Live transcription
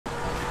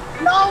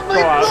No,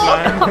 my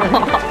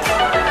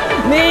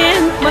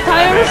Man, my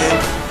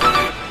tires!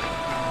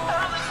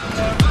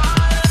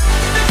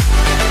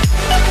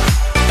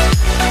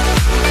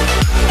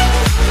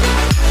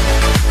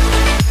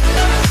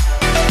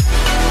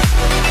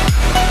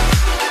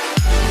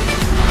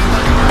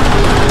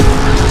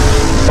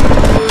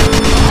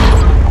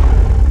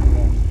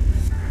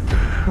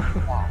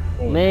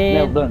 Man,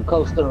 Melbourne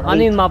Coaster. I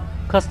need my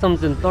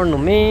customs internal,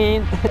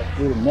 man.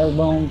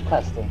 Melbourne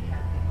Coaster.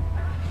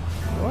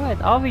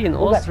 Alright, are we in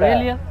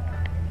Australia?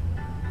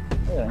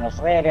 We're in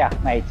Australia,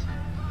 mate.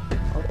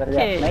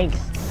 Okay. Snakes.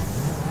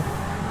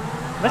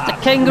 Where's the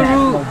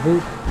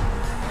kangaroo?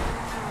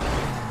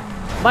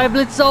 Bye,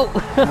 Blitzo.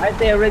 Right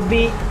there, Red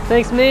B.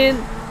 Thanks, man.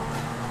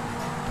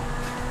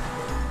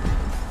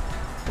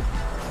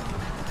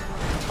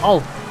 Oh,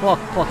 fuck.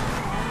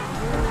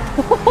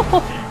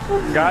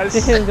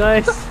 Guys. Damn,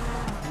 guys.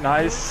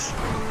 Nice.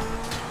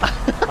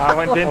 I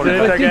went into it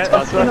What are you again.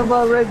 talking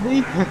about, Red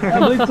B?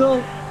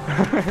 Blitzo.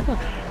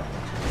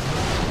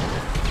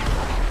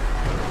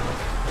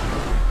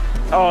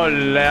 Oh,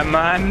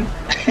 lemon.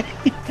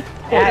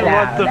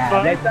 What the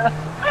fuck?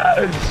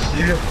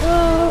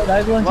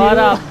 What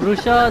up,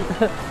 Rushan?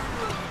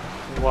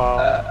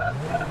 Wow.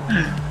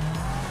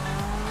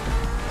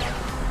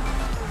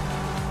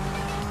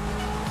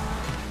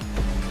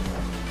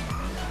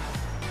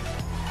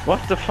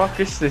 What the fuck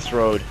is this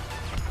road?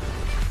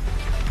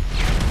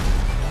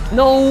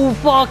 No,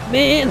 fuck,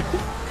 man.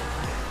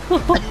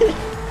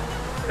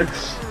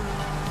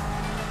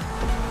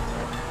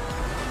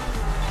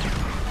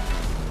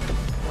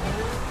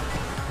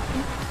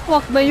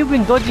 Fuck, man, you've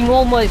been dodging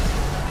all my...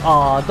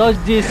 Ah, dodge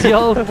this,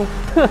 yo.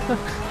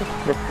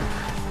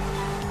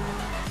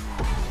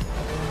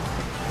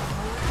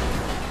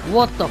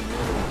 What the...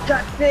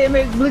 God damn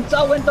it,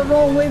 Blitzo went the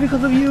wrong way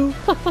because of you.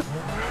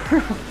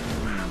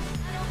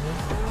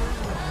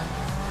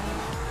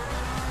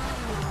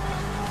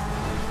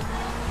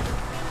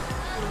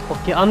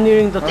 Okay, I'm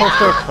nearing the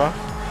toaster. Huh?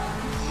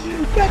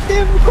 God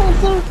damn it,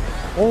 Coaster.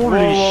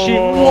 Holy shit.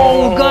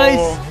 whoa. Whoa,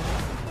 guys.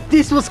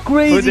 This was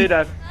crazy. Who did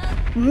that?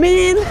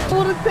 Man.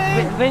 What a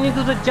thing. When you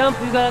do the jump,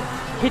 you gotta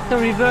hit the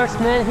reverse,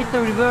 man. Hit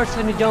the reverse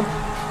when you jump.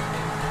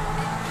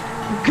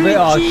 Great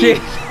Oh, G.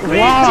 shit. Great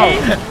Wow. G.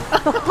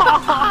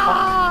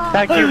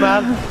 Thank you,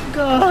 man.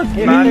 God.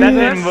 Man, that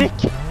didn't Sick.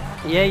 work.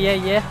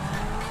 Yeah.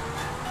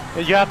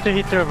 You have to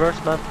hit the reverse,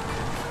 man.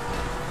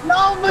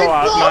 No, my Go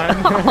out,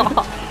 God.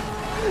 man.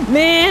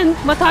 Man,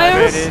 my I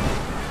tires. made it.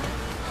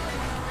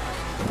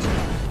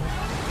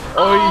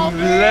 Oh,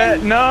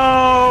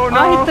 no.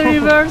 I hit the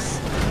reverse.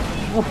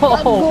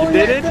 Whoa. You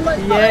did it?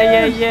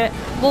 Yeah.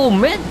 Oh,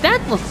 man,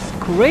 that was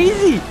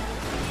crazy.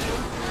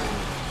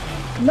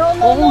 No.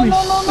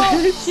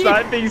 Holy shit.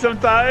 Sniping some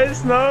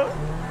tires, no?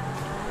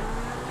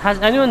 Has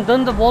anyone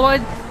done the wall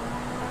ride?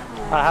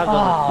 I have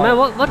done Man,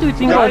 what do you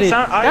think Guys,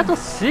 about it? I- That was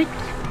sick.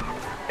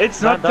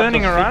 It's No, not that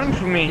turning was around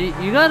for me.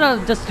 You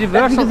gotta just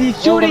reverse because he's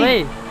all the shooting. way.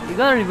 You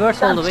gotta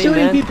reverse all the way,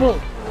 shooting man. people.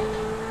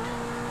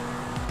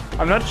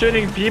 I'm not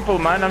shooting people,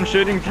 man. I'm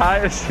shooting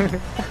tires. Popping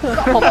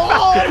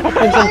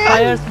some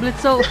tires,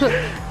 Blitzo.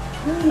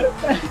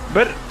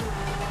 But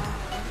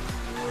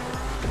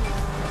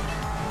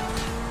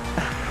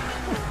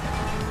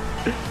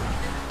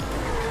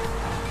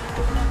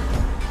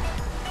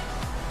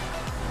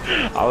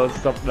I will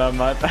stop now,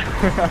 man.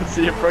 I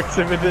see your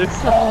proximities.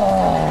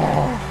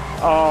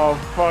 Oh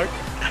fuck.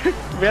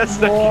 We are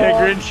stuck here,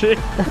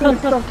 Grinchy. I'm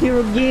stuck here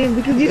again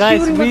because you're Guys,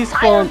 shooting my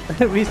respawn.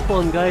 tires.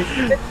 Respawn, guys.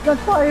 Let my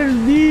tires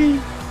be.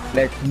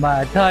 Let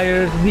my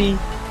tires be.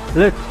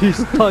 Let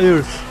his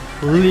tires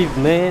live,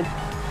 man.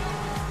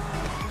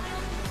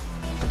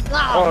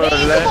 Oh, man,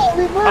 come on,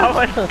 reverse. I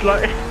went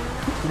like...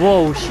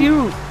 Whoa,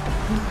 shoot.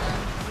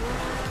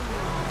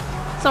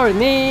 Sorry,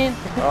 man.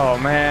 Oh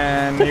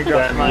man, you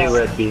got my...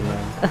 Red B,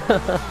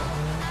 man.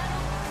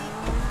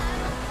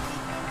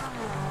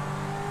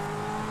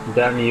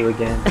 Damn you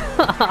again.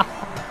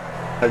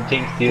 I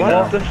jinxed you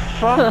now. What the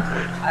fuck?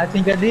 I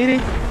think I did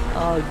it.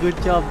 Oh, good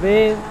job,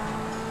 man.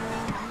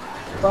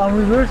 But I'm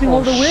reversing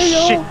all the way,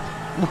 yo. shit.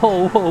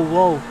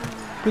 Whoa.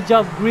 Good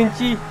job,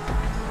 Grinchy.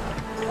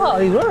 Oh,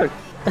 it worked.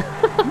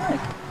 Nice.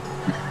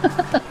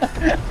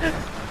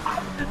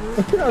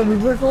 I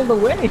reversed all the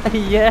way.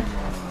 Yeah.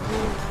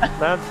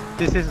 Man,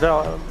 this is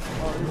the...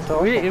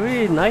 so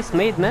Really nice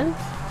made, man.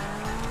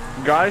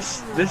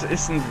 Guys, this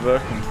isn't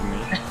working for me.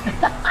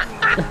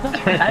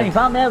 I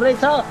found that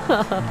later.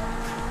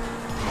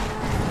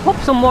 Pop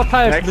some more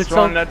tires, Next Blitzo.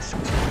 one that's...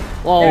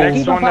 Whoa. Next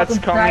keep one on that's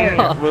popping coming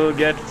tires. will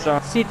get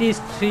some... Cities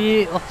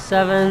 3 of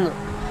 7.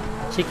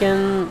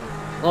 Chicken.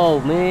 Oh,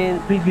 man.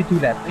 Please be 2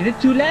 laps. Is it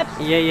 2 laps?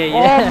 Yeah.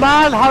 Oh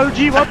man,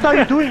 Howji, what are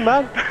you doing,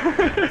 man?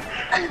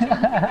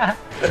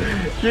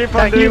 Keep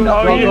on Thank doing... you.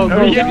 Oh, Go, you, go, oh,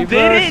 go. you did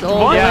Reverse it! all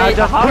What? the Yeah, I way.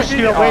 just How pushed did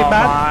you away, oh,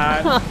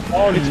 man.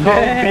 Oh, It's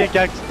called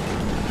pickaxe.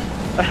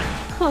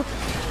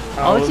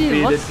 I will Howji, be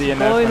the what's DNF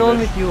going on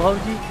this. with you,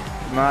 Howji?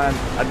 Man,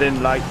 I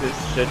didn't like this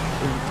shit.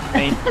 It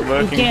ain't You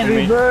working can't for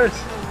me. reverse.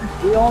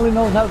 He only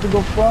knows how to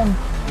go front.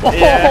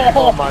 Yeah.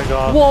 Oh my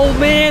god. Whoa,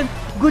 man!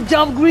 Good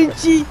job,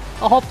 Grinchy.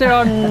 I hope there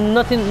are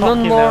nothing,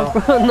 none more,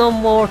 no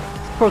more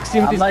I'm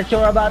proximities. not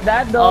sure about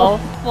that Oh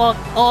though. fuck!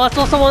 Oh, I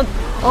saw someone.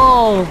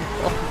 Oh,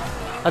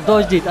 I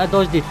dodged it. I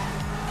dodged it.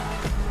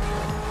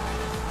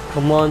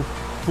 Come on,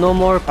 no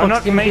more I'm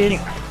not proximities.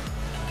 making.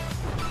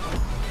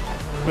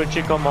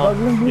 Richie, come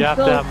on. You have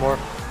to have more.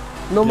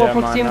 No more Yeah,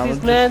 man, proximities,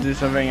 I'll man. just do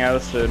something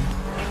else, dude.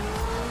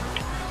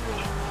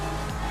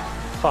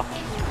 Fuck.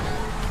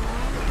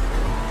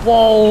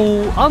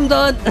 Whoa, I'm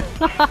done.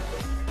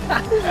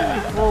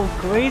 Whoa,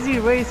 crazy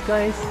race,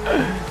 guys.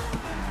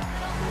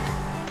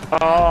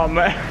 Oh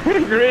man,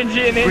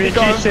 Grinchy and Richie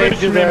Indigo saved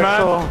pushed you me, there, man.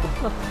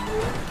 so.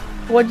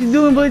 What you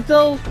doing,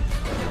 Blitzo?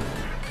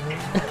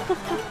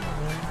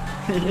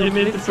 You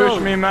need to push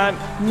me, man.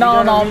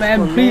 No, gotta no, man.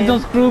 respawn, Please man.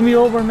 don't screw me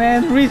over,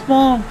 man.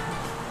 Respawn.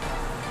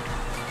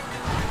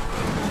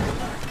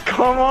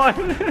 Come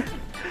on.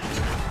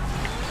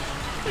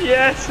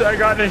 Yes, I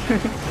got it.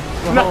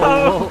 No.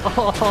 Whoa,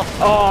 whoa.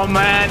 Oh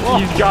man,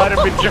 he's gotta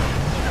be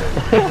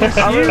joking.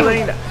 I'm really.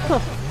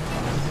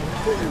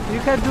 You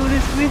can do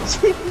this,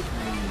 Richie.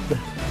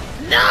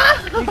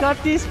 No! You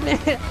got this, man.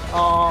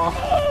 Oh,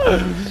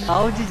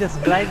 how would you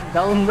just glide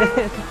down,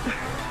 man?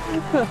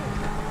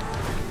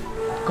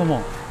 Come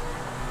on.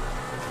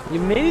 You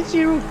made it,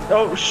 Shiro.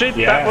 Oh shit,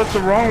 Yeah. that was the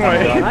wrong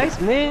way. done. Nice,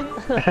 man.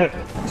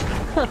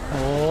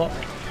 Oh.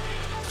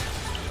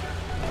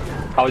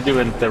 I was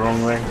doing it the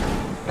wrong way.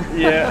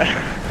 Yeah.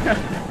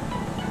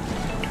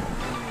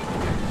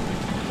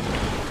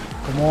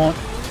 Come on.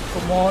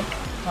 Come on.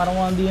 I don't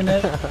want to be in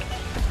it.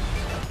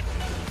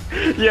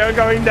 You're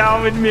going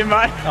down with me,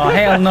 man. Oh,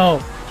 hell no.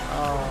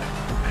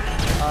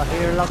 I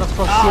hear a lot of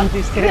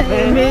proximities there,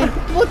 Hey, man. man.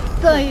 What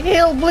the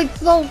hell,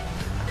 Blitzo?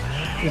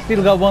 You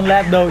still got one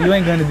lap though. You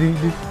ain't gonna do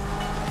this.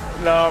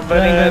 No, but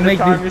You ain't gonna the make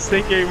time this. is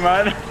ticking,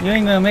 man. You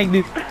ain't gonna make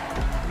this.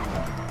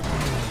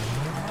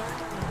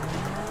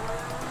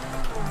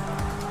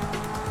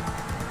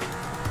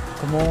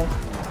 Come on.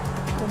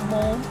 Come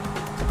on.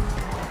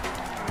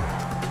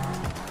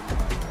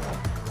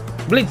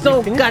 Blitzo,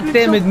 You finished,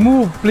 goddamn it, Blitzo?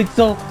 move,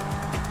 Blitzo.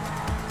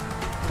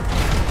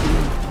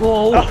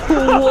 Whoa, whoa,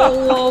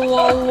 whoa,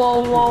 whoa,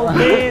 whoa, whoa,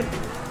 man.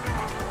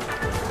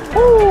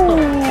 Woo.